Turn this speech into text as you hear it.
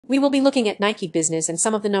We will be looking at Nike business and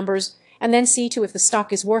some of the numbers, and then see to if the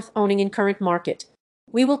stock is worth owning in current market.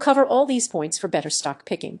 We will cover all these points for better stock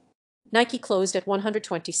picking. Nike closed at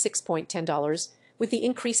 $126.10, with the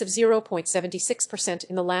increase of 0.76%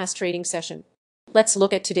 in the last trading session. Let's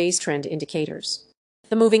look at today's trend indicators.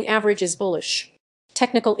 The moving average is bullish.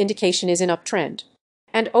 Technical indication is in uptrend.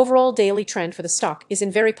 And overall daily trend for the stock is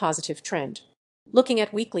in very positive trend. Looking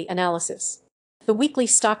at weekly analysis. The weekly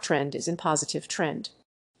stock trend is in positive trend.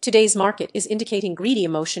 Today's market is indicating greedy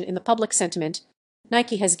emotion in the public sentiment.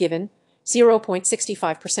 Nike has given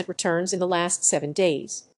 0.65% returns in the last 7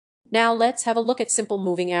 days. Now let's have a look at simple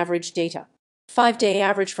moving average data. 5-day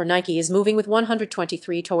average for Nike is moving with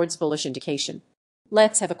 123 towards bullish indication.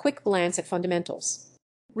 Let's have a quick glance at fundamentals.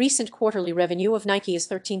 Recent quarterly revenue of Nike is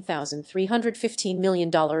 $13,315 million.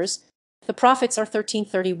 The profits are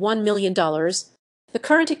 $1,331 million. The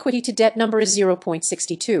current equity to debt number is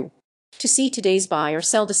 0.62. To see today's buy or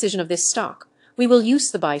sell decision of this stock, we will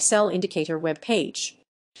use the buy-sell indicator web page.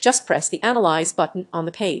 Just press the Analyze button on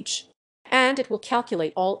the page, and it will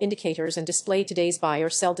calculate all indicators and display today's buy or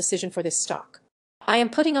sell decision for this stock. I am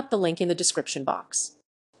putting up the link in the description box.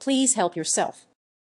 Please help yourself.